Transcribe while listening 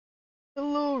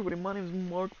Hello everybody, my name is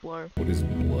Markiplier. What is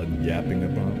blood yapping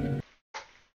about?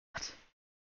 What?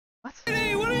 What?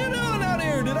 Hey, what are you doing out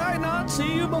here? Did I not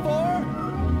see you before?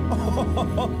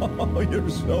 Oh, you're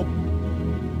so...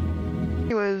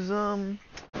 Anyways,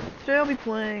 today I'll be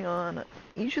playing on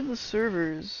each of the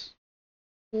servers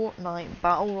Fortnite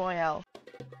Battle Royale.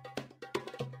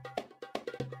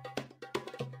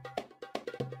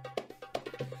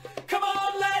 Come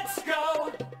on, let's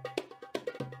go!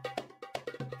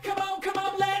 Come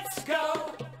on, let's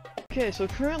go! Okay, so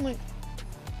currently...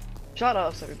 Shut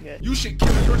up, sorry, You should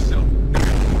kill yourself.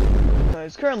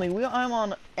 Guys, currently, I'm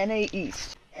on NA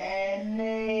East.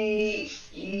 NA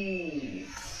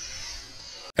East.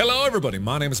 Hello, everybody.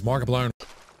 My name is Markiplier.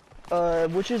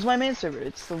 Which is my main server.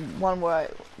 It's the one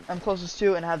where I'm closest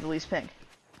to and have the least ping.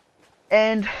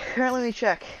 And currently, let me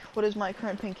check. What is my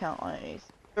current ping count on NA East?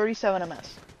 37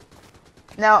 ms.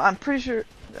 Now, I'm pretty sure,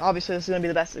 obviously, this is going to be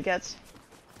the best it gets.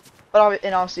 But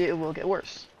obviously, it will get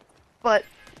worse. But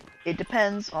it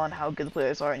depends on how good the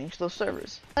players are in each of those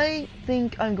servers. I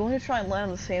think I'm going to try and land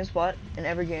on the same spot in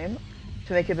every game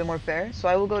to make it a bit more fair. So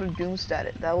I will go to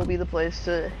Doomstatic. That will be the place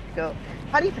to go.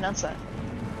 How do you pronounce that?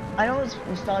 I know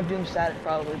it's not Doomstatic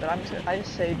probably, but I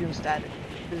just say Doomstatic.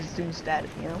 Because it's Doomstatic,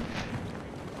 you know?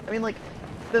 I mean, like,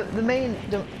 the main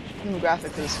demographic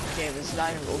for this game is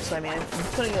 9-year-olds, so I mean,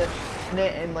 putting a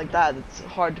name like that that's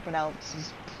hard to pronounce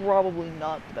is probably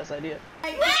not the best idea.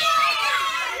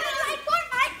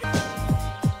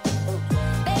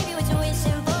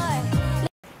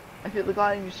 I feel the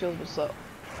gliding just feels a bit slow.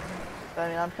 I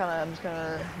mean, I'm just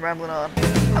kinda rambling on.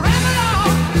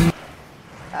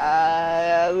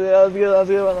 Yeah, that was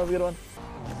a good one.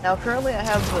 Now, currently I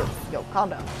have the, calm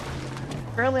down.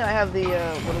 Currently I have the,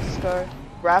 what is this car?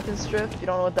 Graphin strip, you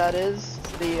don't know what that is?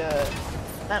 It's the,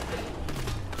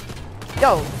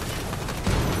 yo!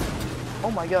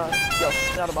 Oh my god, yo,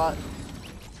 not a bot.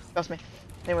 Trust me.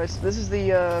 Anyways, this is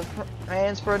the,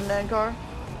 Franz Ferdinand car.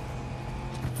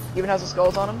 Even has the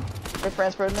skulls on him. For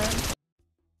Franz Ferdinand.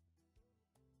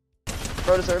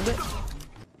 Bro deserved it.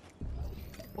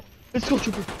 Oh, it's Skull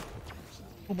Trooper!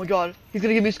 Oh my god, he's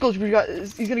gonna give me Skull Trooper,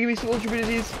 guys. He's gonna give me Skull Trooper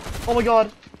disease. Oh my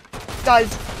god.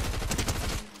 Guys.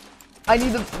 I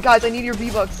need your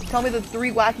V-Bucks. Tell me the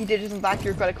 3 wacky digits in the back of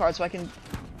your credit card so I can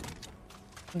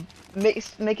make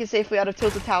it safely out of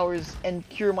Tilted Towers and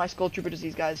cure my Skull Trooper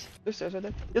disease, guys. There's stairs right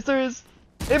there. Yes, there is.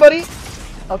 Hey, buddy!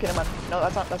 Okay, never mind. No,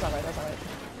 that's not right, that's not right.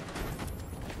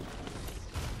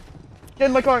 Get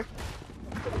in my car!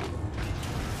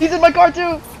 He's in my car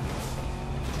too!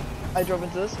 I drove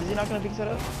into this. Is he not gonna pick that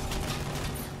up?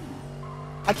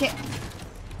 I can't.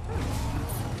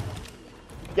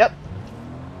 Yep.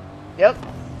 Yep.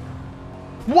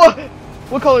 What?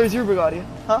 What color is your Bugatti?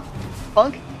 Huh?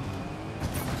 Punk?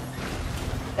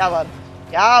 Yeah, bud.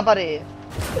 Yeah, buddy.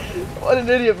 What an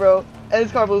idiot, bro. And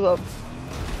his car blows up.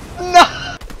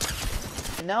 No!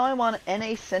 And now I'm on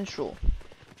NA Central.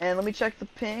 And let me check the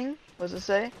ping. What does it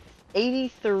say?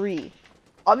 83.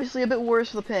 Obviously a bit worse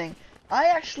for the ping. I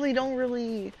actually don't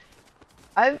really...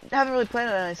 I haven't really played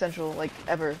on NA Central, like,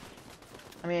 ever.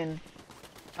 I mean,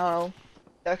 I don't know.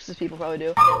 Texas people probably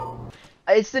do.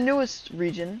 It's the newest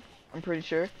region, I'm pretty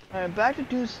sure. Alright, back to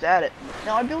Doomstatic.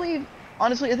 Now, I believe...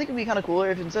 Honestly, I think it'd be kind of cooler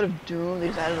if instead of Doom, they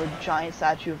just added a giant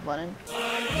statue of Lenin.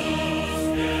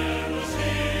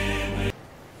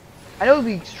 I know it would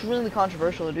be extremely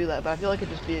controversial to do that, but I feel like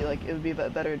it'd just be like it would be a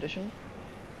better addition.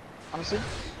 Honestly,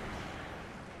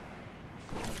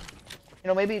 you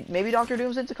know, maybe Dr.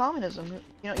 Doom's into communism. You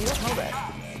know, you don't know that.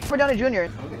 Robert Downey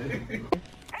Jr.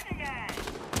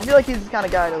 I feel like he's the kind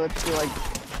of guy to like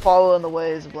follow in the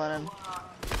ways of Lenin.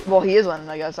 Well, he is Lenin,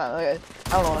 I guess. I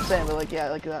don't know what I'm saying, but like, yeah,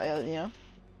 like that, you know.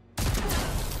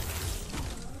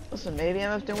 Listen, maybe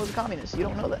MF Doom was a communist. You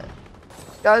don't know that,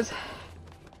 guys.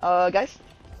 Guys,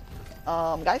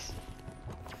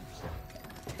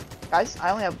 I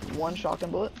only have 1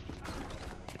 shotgun bullet.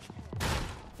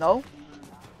 No?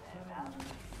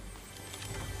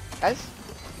 Guys?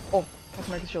 Oh, that's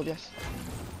American shield, yes.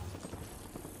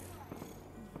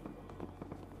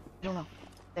 I don't know.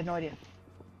 I have no idea.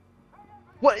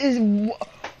 What is...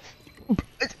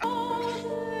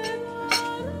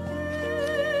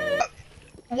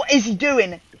 What is he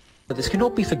doing? This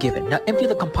cannot be forgiven. Now empty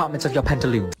the compartments of your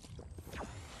pantaloons.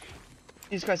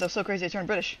 Jesus Christ, that was so crazy I turned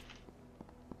British.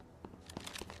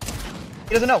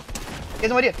 He doesn't know. He has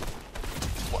no idea.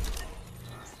 What?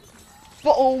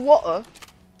 Bottled water?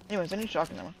 Anyways, I need a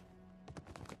shotgun now.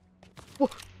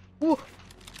 Whoa!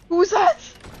 Who was that?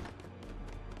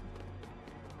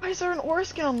 Why is there an ore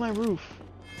skin on my roof?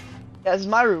 Yeah, this is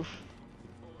my roof.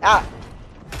 Yeah.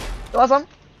 You want some?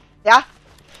 Yeah?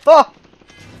 Oh!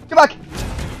 Get back!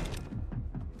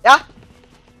 Yeah?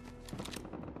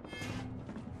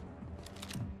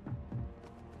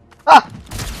 Ah!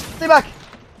 Stay back!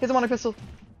 Here's a money pistol.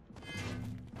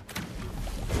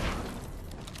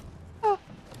 Ah.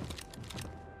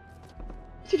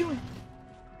 What's he doing?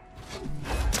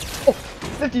 Oh!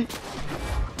 50!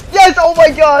 Yes! Oh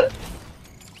my god!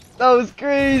 That was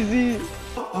crazy!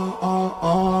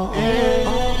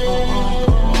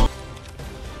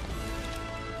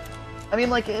 I mean,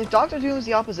 like, if Doctor Doom's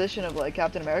the opposition of, like,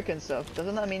 Captain America and stuff,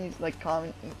 doesn't that mean he's, like,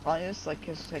 communist? Like,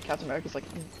 Captain America's, like,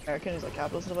 American, he's, like,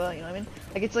 capitalist and stuff like that, you know what I mean?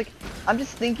 Like, it's like, I'm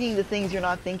just thinking the things you're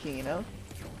not thinking, you know?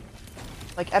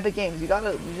 Like, Epic Games, you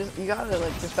gotta,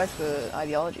 like, respect the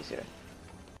ideologies here.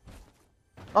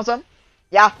 Want some?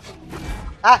 Yeah!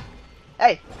 Ah!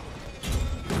 Hey!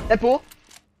 Deadpool?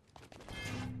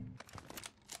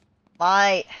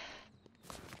 My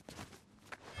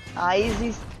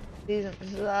eyes,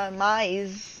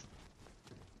 mice.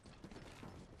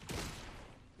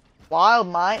 Wild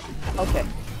mice. Okay.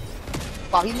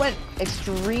 Wow, he went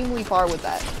extremely far with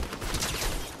that.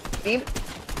 Beam.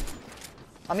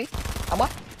 On me. On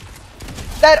what?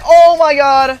 That. Oh my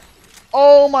god.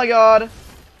 Oh my god.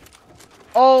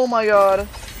 Oh my god.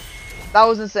 That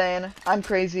was insane. I'm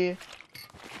crazy.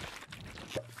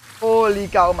 Holy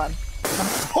cow, man.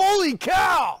 Holy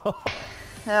cow!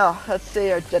 Yeah, let's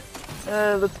see our jet.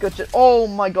 Let's go jet. Oh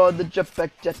my god, the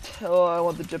jetpack jet. Oh, I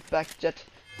want the jetpack jet.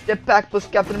 Jetpack plus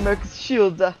Captain America's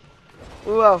shield.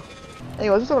 Wow.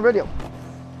 Anyways, what's on the radio?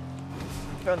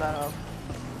 Turn that off.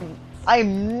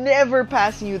 I'm never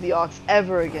passing you the aux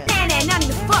ever again. Nah, not in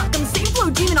the fuck. I'm the same flow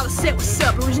demon on the set. What's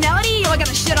up? Originality? Oh, I got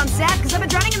a shit on sap. Cause I've been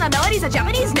drowning in the melodies of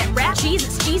Japanese net rap.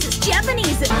 Jesus,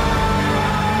 Japanese.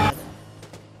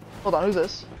 Hold on, who's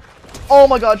this? Oh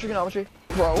my god, trigonometry.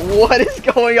 Bro, what is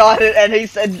going on at NA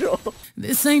Central?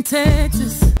 This ain't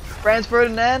Texas. Franz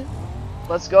Ferdinand,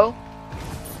 let's go.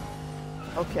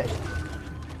 Okay.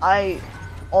 I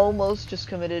almost just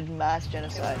committed mass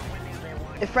genocide.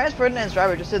 If Franz Ferdinand's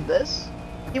driver just did this,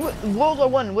 World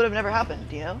War I would have never happened,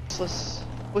 you know?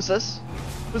 What's this?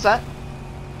 Who's that?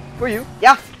 Who are you?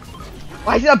 Yeah!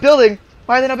 Why is he not building?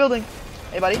 Why are they not building?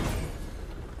 Hey, buddy.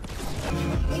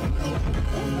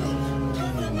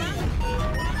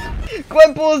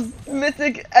 Gwenpool's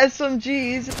mythic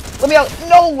SMGs. Let me out.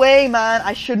 No way, man.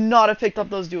 I should not have picked up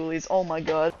those dualies. Oh my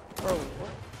god. Bro, what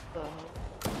the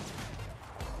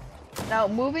hell? Now,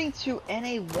 moving to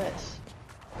NA West.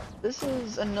 This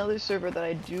is another server that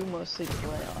I do mostly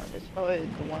play on. It's probably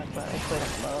the one I play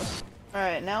the most.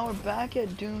 Alright, now we're back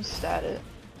at Doom Status.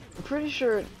 I'm pretty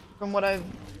sure from what I've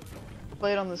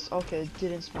played on this. Okay, it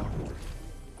didn't spawn.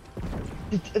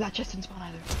 That just didn't spawn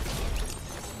either.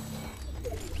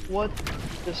 What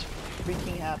just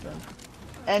freaking happened?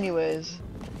 Anyways,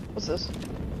 what's this?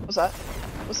 What's that?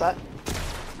 What's that?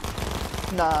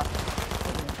 Nah.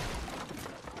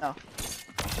 No.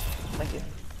 Thank you.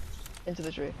 Into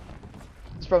the tree.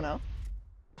 Does bro know?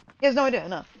 He has no idea,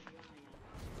 no.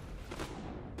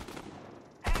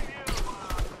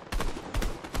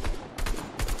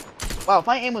 Wow, if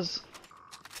my aim was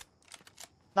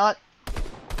not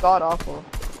god awful,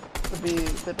 it would be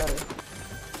a bit better.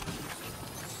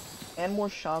 And more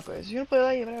shockwaves. You gonna play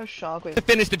that? You better have shockwaves. To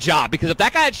finish the job, because if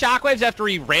that guy had shockwaves after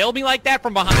he railed me like that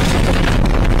from behind.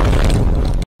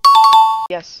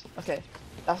 Yes. Okay.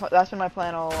 That's been my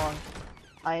plan all along.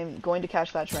 I am going to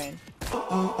catch that train.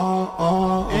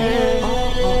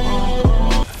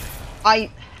 I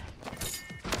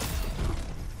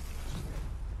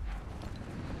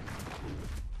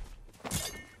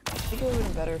think it would have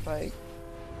been better if I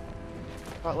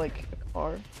got like a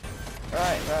car.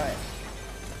 Right.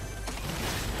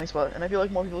 Nice spot. And I feel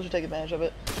like more people should take advantage of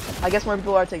it. I guess more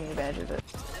people are taking advantage of it.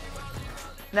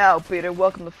 Now, Peter,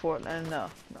 welcome to Fortnite.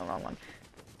 No, wrong one.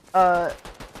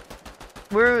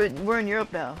 We're in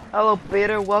Europe now. Hello,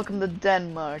 Peter. Welcome to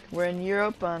Denmark. We're in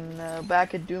Europe on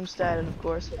back at Doomstadt, and of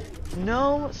course,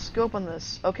 no scope on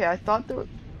this. Okay, I thought there were.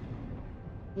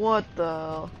 What the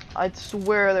hell? I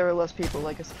swear there were less people.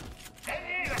 Like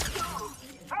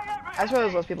I swear there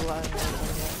was less people.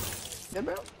 Good,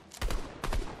 bro.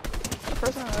 The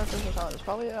person on artificial intelligence,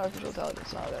 probably artificial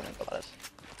intelligence. Not that I think about it.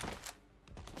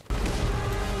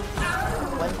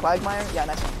 Glenn Quagmire? Yeah,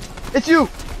 nice one. It's you!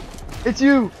 It's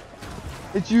you!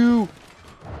 It's you!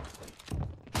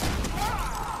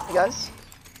 Hey guys.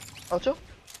 Ocho?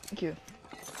 Thank you.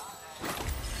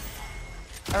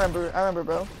 I remember,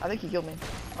 bro. I think he killed me.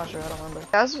 Not sure, I don't remember.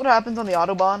 Yeah, this is what happens on the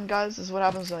Autobahn, guys. This is what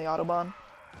happens on the Autobahn.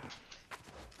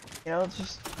 You know, it's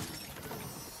just...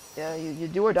 Yeah, you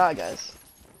do or die, guys.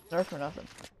 Nerf or nothing.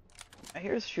 I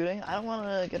hear shooting. I don't want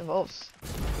to get involved.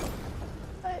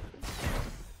 What?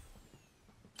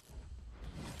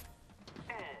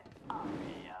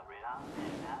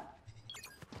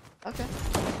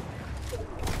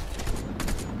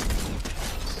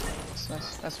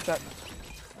 That's a check.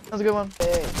 That was a good one.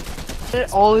 Hey.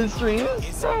 All his streams?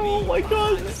 Oh my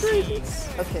god, it's crazy.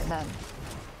 Okay, man.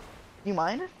 You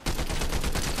mind?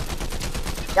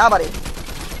 Yeah, buddy.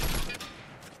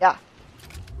 Yeah.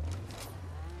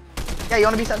 Yeah, you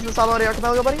wanna be sent to the Salvador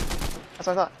Archipelago, buddy? That's what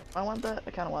I thought. I want that.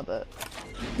 I kinda want that.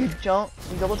 You jump.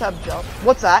 You double tap jump.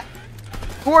 What's that?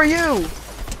 Who are you?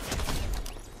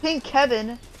 Pink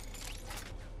Kevin.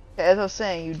 Okay, as I was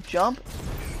saying, you jump,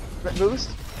 boost,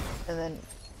 and then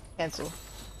cancel.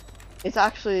 It's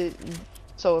actually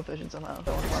so efficient somehow. I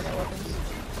don't want to buy my weapons.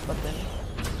 But then...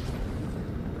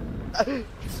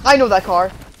 I know that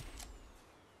car!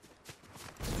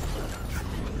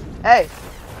 Hey!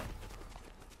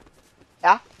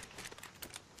 Yeah?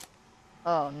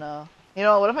 Oh no. You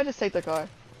know, what if I just take the car?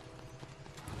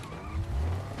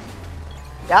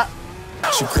 Yeah?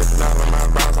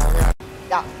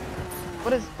 Yeah.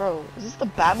 What is, bro? Is this the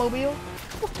Batmobile?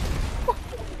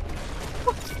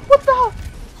 What the hell?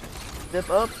 Zip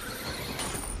up.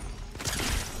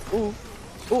 Ooh.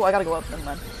 Ooh, I gotta go up. Never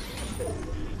mind.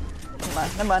 Never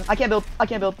mind. Never mind. I can't build. I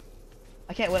can't build.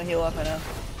 I can't win a heal up right now.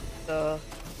 So,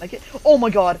 I can't. Oh my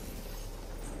god.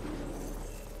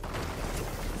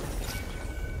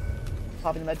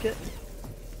 Popping the medkit.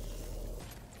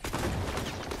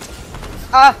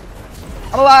 Ah!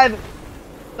 I'm alive!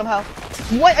 Somehow.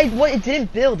 What? What? It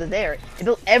didn't build there. It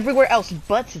built everywhere else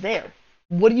but there.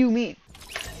 What do you mean?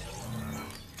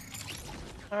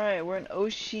 Alright, we're in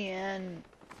Oceania.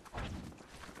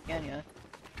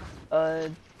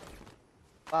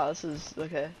 Wow, this is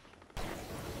okay.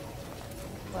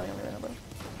 Are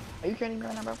you kidding me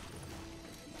right now, bro?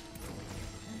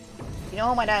 You know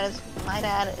who my dad is? My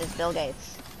dad is Bill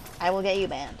Gates. I will get you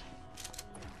banned.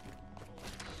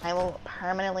 I will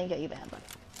permanently get you banned.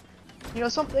 You know,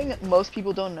 something that most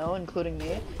people don't know, including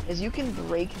me, is you can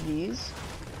break these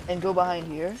and go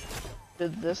behind here to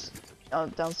this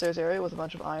downstairs area with a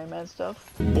bunch of Iron Man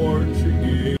stuff.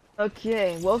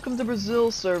 Okay, welcome to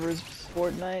Brazil servers,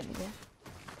 Fortnite.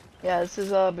 Yeah, this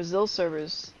is Brazil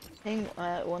servers. Ping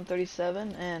at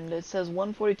 137, and it says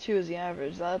 142 is the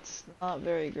average. That's not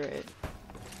very great.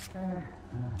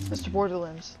 Mr.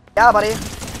 Borderlands. Yeah, buddy.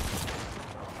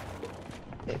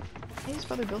 Hey, he's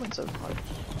probably building so hard.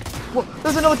 Whoa,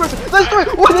 there's another person! There's three!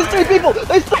 Whoa, there's three people!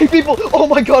 There's three people! Oh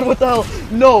my god, what the hell?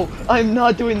 No, I'm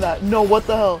not doing that. No, what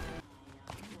the hell?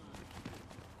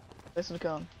 Listen to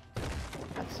cone.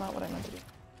 That's not what I meant to do.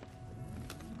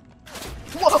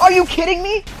 What? Are you kidding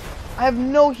me? I have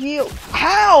no heal.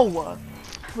 How?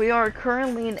 We are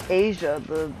currently in Asia,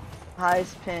 the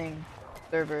highest ping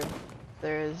server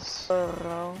there is.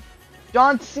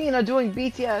 John Cena doing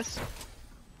BTS.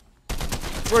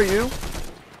 Where are you?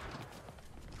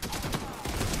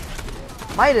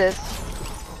 Midas.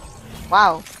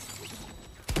 Wow.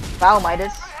 Wow,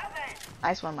 Midas.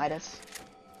 Nice one, Midas.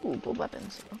 Ooh, gold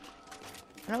weapons.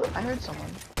 I heard someone.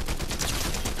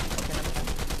 Okay, never mind.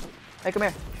 Hey, come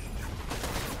here.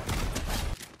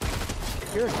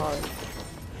 You're a car.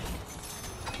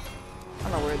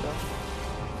 I'm not worried though.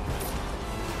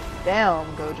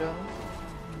 Damn, Gojo.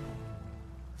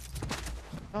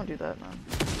 Don't do that, man.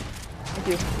 Thank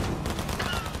you.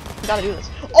 I gotta do this.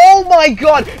 Oh my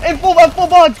god! I'm full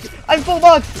box! I'm full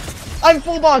box! I'm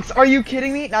full box! Are you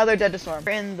kidding me? Now they're dead to storm.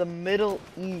 We're in the Middle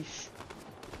East.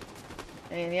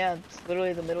 And yeah, it's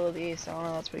literally the middle of the East. I don't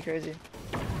know, that's pretty crazy.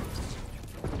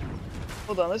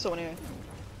 Hold on, there's someone here.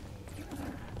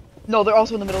 No, they're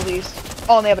also in the Middle East.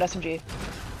 Oh, and they have an SMG.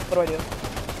 What do I do?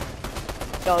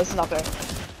 No, this is not fair.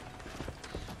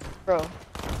 Bro.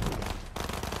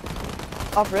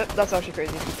 Off rip? That's actually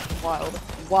crazy. Wild.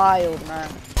 Wild, man.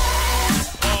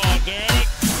 Oh, girl.